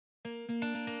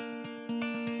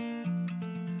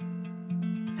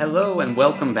Hello and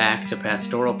welcome back to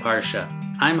Pastoral Parsha.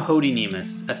 I'm Hody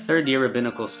Nemus, a third-year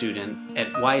rabbinical student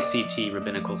at YCT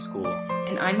Rabbinical School.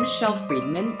 And I'm Michelle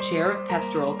Friedman, Chair of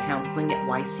Pastoral Counseling at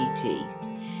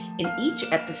YCT. In each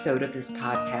episode of this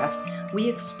podcast, we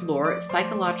explore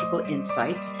psychological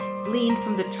insights gleaned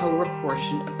from the Torah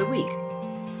portion of the week.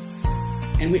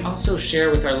 And we also share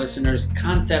with our listeners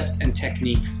concepts and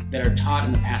techniques that are taught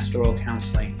in the Pastoral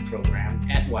Counseling program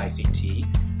at YCT,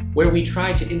 where we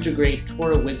try to integrate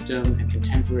Torah wisdom and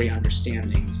contemporary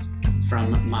understandings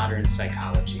from modern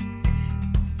psychology.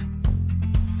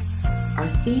 Our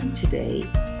theme today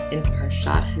in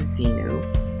Parshat Haazinu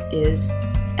is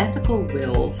ethical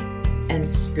wills and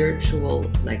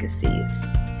spiritual legacies.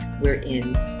 We're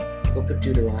in the book of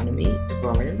Deuteronomy,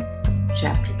 Devarim,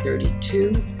 chapter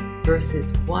 32,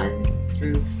 verses 1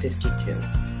 through 52.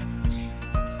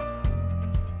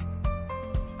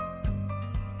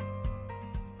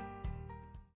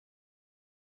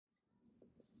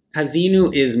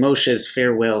 Haazinu is Moshe's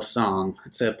farewell song.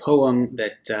 It's a poem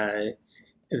that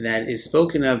is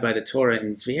spoken of by the Torah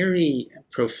in very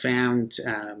profound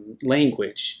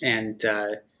language, and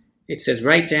it says,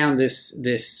 "Write down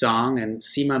this song and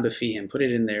sima b'fihim," put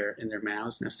it in their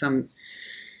mouths. Now,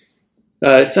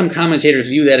 some commentators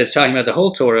view that as talking about the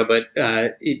whole Torah, but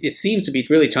it seems to be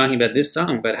really talking about this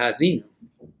song, about Haazinu.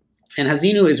 And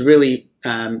Haazinu is really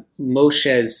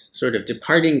Moshe's sort of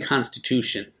departing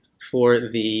constitution for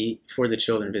the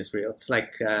children of Israel. It's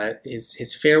like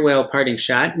his farewell parting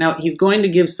shot. Now, he's going to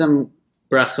give some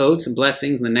brachot, some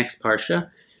blessings in the next parsha,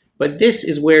 but this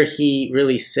is where he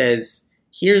really says,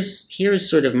 here's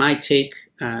sort of my take,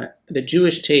 the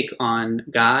Jewish take on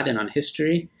God and on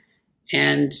history,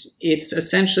 and it's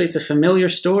a familiar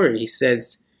story. He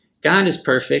says, God is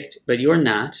perfect, but you're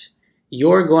not.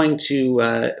 You're going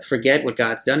to forget what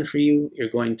God's done for you. You're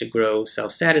going to grow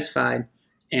self-satisfied,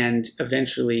 and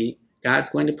eventually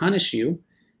God's going to punish you.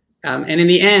 And in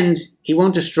the end, he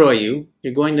won't destroy you.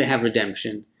 You're going to have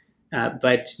redemption.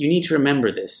 But you need to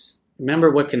remember this.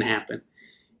 Remember what can happen.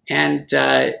 And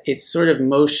it's sort of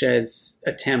Moshe's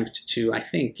attempt to, I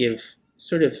think,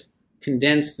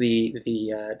 condense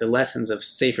the lessons of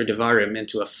Sefer Devarim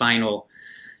into a final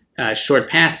short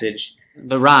passage.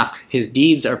 The rock, his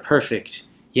deeds are perfect.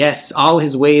 Yes, all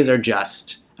his ways are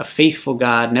just. A faithful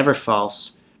God, never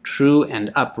false. True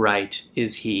and upright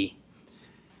is he.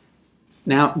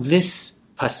 Now, this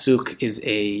pasuk is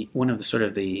one of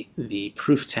the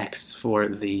proof texts for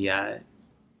the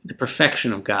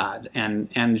perfection of God, and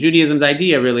Judaism's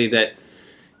idea really that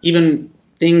even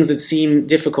things that seem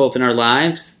difficult in our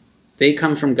lives, they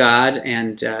come from God,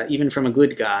 and even from a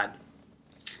good God.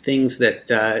 Things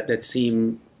that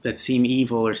seem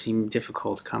evil or seem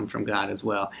difficult come from God as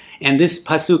well. And this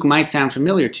pasuk might sound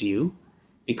familiar to you,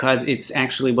 because it's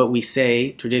actually what we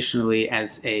say traditionally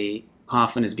as a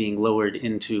coffin is being lowered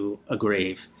into a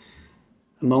grave,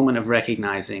 a moment of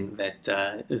recognizing that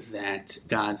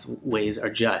God's ways are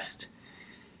just.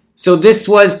 So this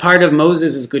was part of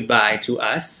Moses' goodbye to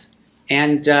us,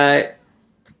 and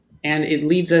it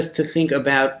leads us to think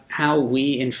about how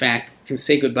we, in fact, can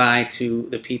say goodbye to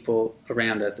the people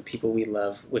around us, the people we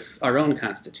love, with our own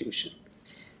constitution.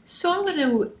 So I'm going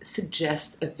to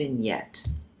suggest a vignette.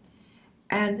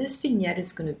 And this vignette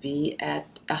is going to be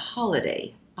at a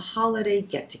holiday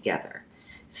get-together.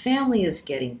 Family is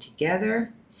getting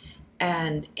together,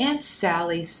 and Aunt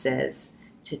Sally says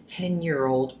to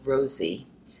 10-year-old Rosie,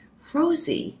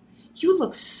 "Rosie, you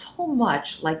look so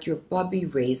much like your Bubby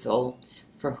Razel,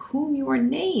 for whom you are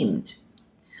named."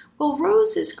 Well,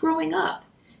 Rose is growing up.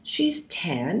 She's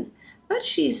 10, but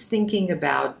she's thinking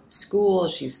about school,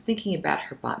 she's thinking about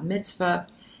her bat mitzvah,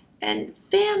 and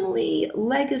family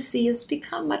legacy has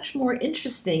become much more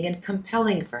interesting and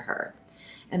compelling for her.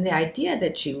 And the idea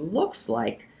that she looks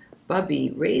like Bubby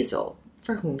Razel,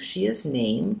 for whom she is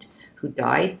named, who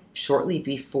died shortly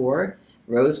before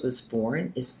Rose was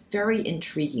born, is very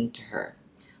intriguing to her.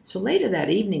 So later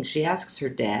that evening, she asks her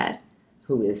dad,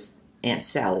 who is Aunt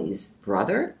Sally's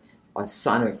brother, a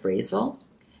son of Razel,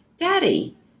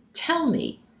 "Daddy, tell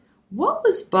me, what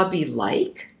was Bubby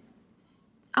like?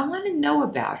 I want to know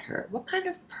about her. What kind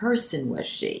of person was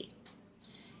she?"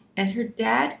 And her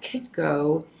dad could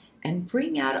go and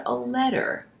bring out a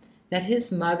letter that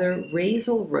his mother,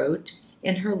 Razel, wrote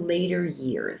in her later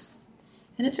years.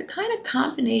 And it's a kind of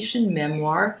combination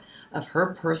memoir of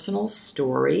her personal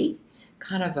story,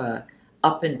 kind of a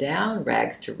up and down,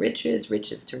 rags to riches,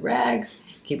 riches to rags,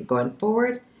 keep going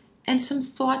forward, and some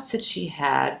thoughts that she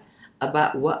had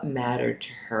about what mattered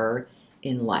to her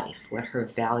in life, what her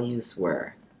values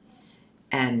were.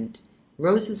 And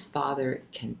Rose's father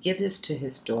can give this to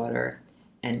his daughter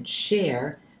and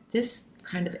share this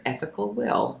kind of ethical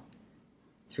will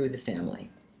through the family.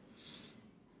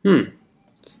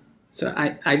 So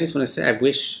I just want to say I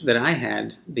wish that I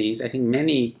had these. I think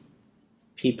many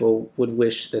people would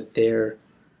wish that their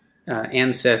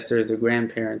ancestors, their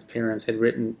grandparents, parents had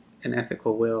written an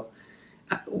ethical will.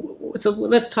 So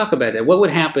let's talk about that. What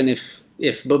would happen if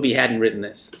Bubby hadn't written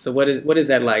this? So what is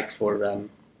that like for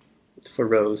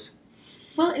Rose?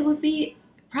 Well, it would be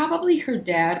probably her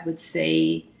dad would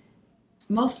say,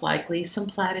 most likely, some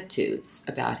platitudes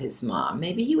about his mom.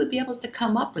 Maybe he would be able to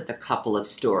come up with a couple of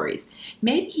stories.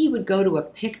 Maybe he would go to a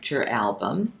picture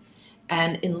album,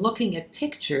 and in looking at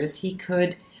pictures, he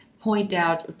could point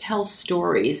out or tell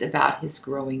stories about his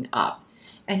growing up.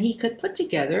 And he could put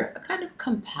together a kind of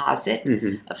composite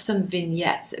of some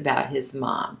vignettes about his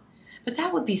mom. But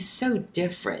that would be so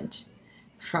different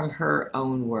from her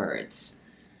own words.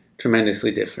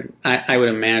 Tremendously different. I would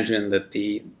imagine that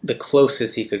the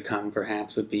closest he could come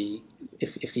perhaps would be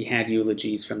if he had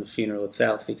eulogies from the funeral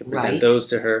itself. He could present those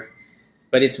to her.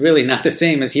 But it's really not the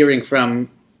same as hearing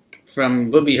from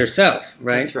Bubby herself,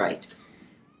 right? That's right.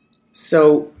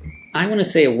 So I want to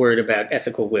say a word about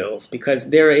ethical wills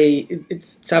because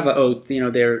it's Tzavaot.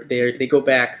 They go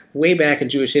way back in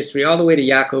Jewish history, all the way to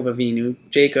Yaakov Avinu,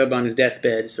 Jacob on his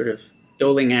deathbed, sort of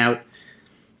doling out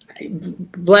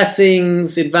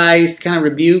blessings, advice, kind of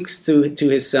rebukes to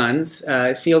his sons.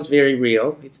 It feels very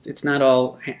real. It's not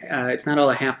all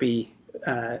a happy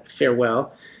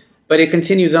farewell, but it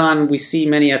continues on. We see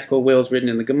many ethical wills written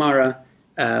in the Gemara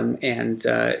and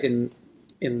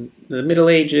in the Middle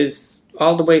Ages,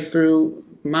 all the way through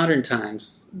modern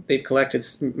times. They've collected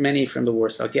many from the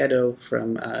Warsaw Ghetto,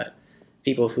 from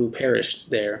people who perished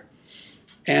there,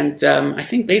 and I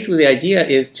think basically the idea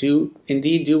is to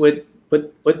indeed do what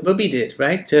Bubby did,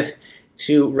 right?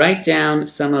 To write down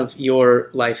some of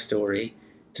your life story,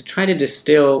 to try to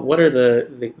distill what are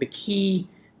the key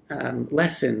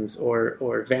lessons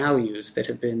or values that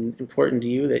have been important to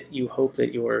you that you hope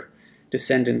that your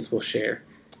descendants will share.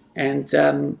 And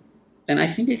I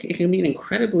think it can be an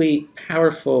incredibly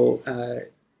powerful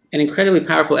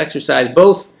exercise,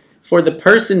 both for the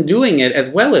person doing it as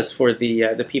well as for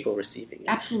the people receiving it.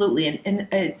 Absolutely, and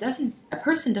a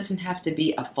person doesn't have to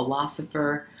be a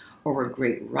philosopher or a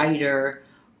great writer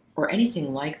or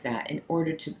anything like that in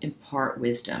order to impart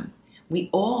wisdom. We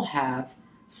all have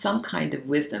some kind of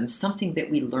wisdom, something that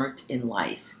we learned in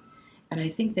life. And I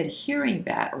think that hearing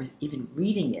that or even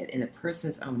reading it in a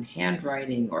person's own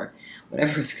handwriting or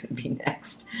whatever is going to be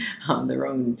next, their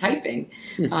own typing,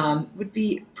 would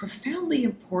be profoundly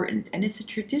important. And it's a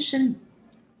tradition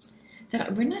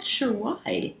that we're not sure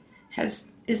why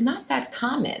is not that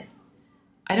common.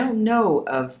 I don't know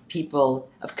of people,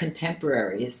 of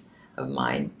contemporaries of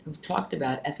mine who've talked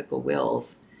about ethical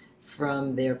wills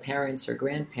from their parents or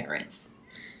grandparents.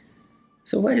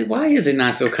 So why is it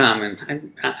not so common?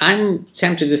 I'm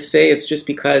tempted to say it's just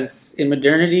because in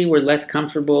modernity we're less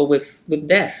comfortable with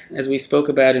death, as we spoke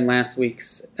about in last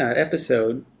week's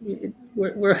episode.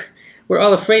 We're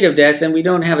all afraid of death, and we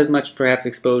don't have as much perhaps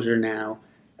exposure now.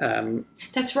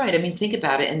 That's right. I mean, think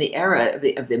about it. In the era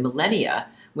of the millennia,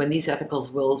 when these ethical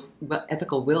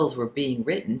wills were being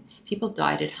written, people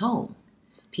died at home.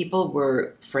 People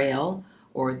were frail,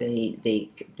 or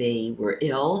they were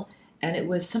ill. And it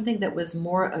was something that was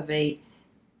more of a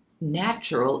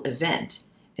natural event.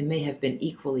 It may have been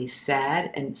equally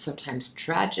sad and sometimes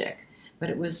tragic,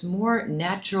 but it was more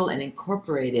natural and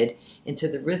incorporated into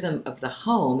the rhythm of the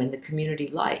home and the community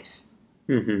life.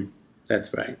 Mm-hmm.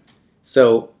 That's right.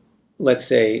 So let's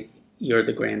say you're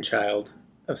the grandchild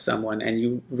of someone and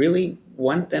you really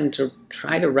want them to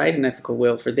try to write an ethical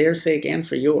will for their sake and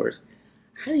for yours.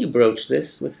 How do you broach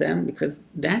this with them? Because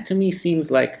that to me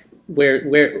seems like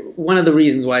where one of the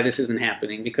reasons why this isn't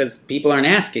happening, because people aren't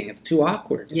asking. It's too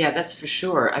awkward. Yeah, that's for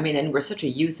sure. I mean, and we're such a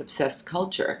youth-obsessed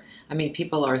culture. I mean,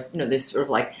 people are, there's sort of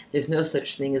like, there's no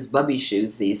such thing as bubby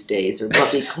shoes these days or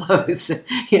bubby clothes,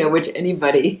 which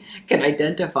anybody can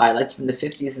identify, like from the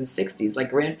 50s and 60s. Like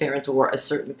grandparents wore a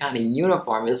certain kind of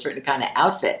uniform, a certain kind of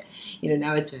outfit.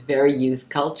 Now it's a very youth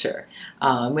culture,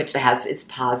 which has its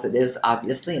positives,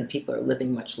 obviously, and people are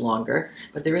living much longer.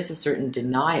 But there is a certain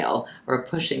denial or a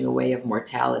pushing away of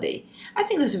mortality. I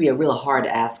think this would be a real hard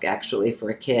ask, actually,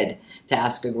 for a kid to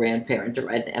ask a grandparent to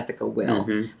write an ethical will.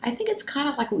 Mm-hmm. I think it's kind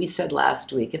of like what we said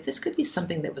last week. If this could be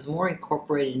something that was more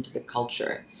incorporated into the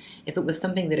culture, if it was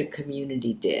something that a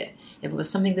community did, if it was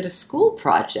something that a school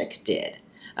project did,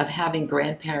 of having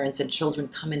grandparents and children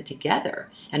coming together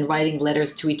and writing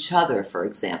letters to each other, for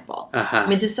example. Uh-huh. I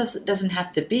mean, this doesn't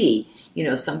have to be,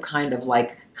 some kind of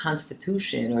like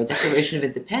Constitution or Declaration of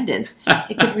Independence.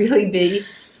 It could really be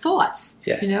thoughts,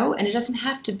 Yes. and it doesn't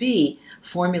have to be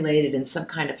formulated in some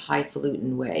kind of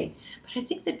highfalutin way. But I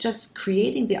think that just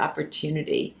creating the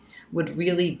opportunity would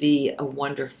really be a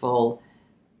wonderful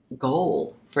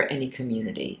goal for any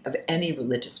community of any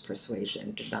religious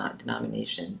persuasion,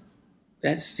 denomination.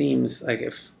 That seems like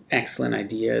an excellent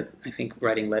idea. I think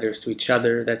writing letters to each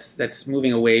other, that's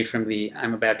moving away from the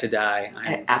I'm about to die,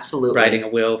 I'm Absolutely writing a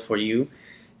will for you.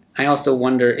 I also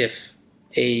wonder if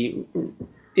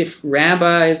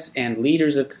rabbis and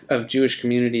leaders of Jewish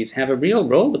communities have a real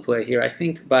role to play here. I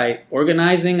think by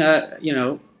organizing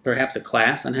perhaps a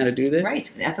class on how to do this.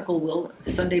 Right, an ethical will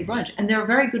Sunday brunch. And there are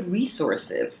very good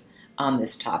resources on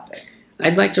this topic.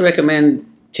 I'd like to recommend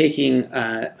taking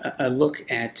a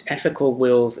look at ethical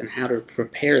wills and how to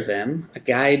prepare them, a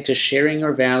guide to sharing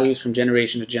your values from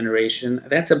generation to generation.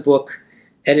 That's a book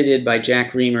edited by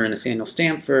Jack Reamer and Nathaniel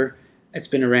Stamfer. It's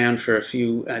been around for a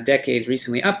few decades,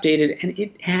 recently updated, and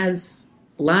it has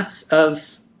lots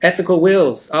of ethical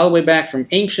wills, all the way back from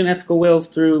ancient ethical wills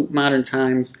through modern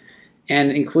times,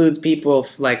 and includes people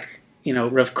like,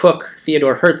 Rav Kook,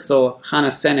 Theodore Herzl, Hannah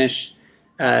Senesh,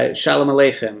 Shalom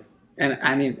Aleichem. And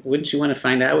I mean, wouldn't you want to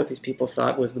find out what these people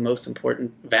thought was the most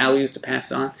important values to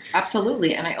pass on?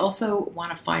 Absolutely. And I also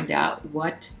want to find out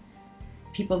what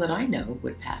people that I know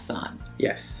would pass on.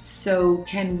 Yes. So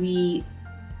can we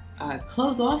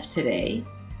close off today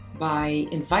by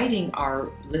inviting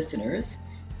our listeners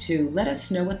to let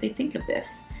us know what they think of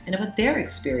this and what their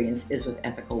experience is with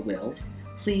ethical wills.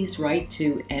 Please write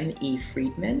to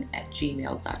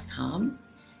mefriedman@gmail.com,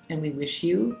 and we wish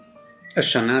you a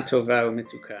Shana Tova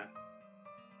u'Metuka.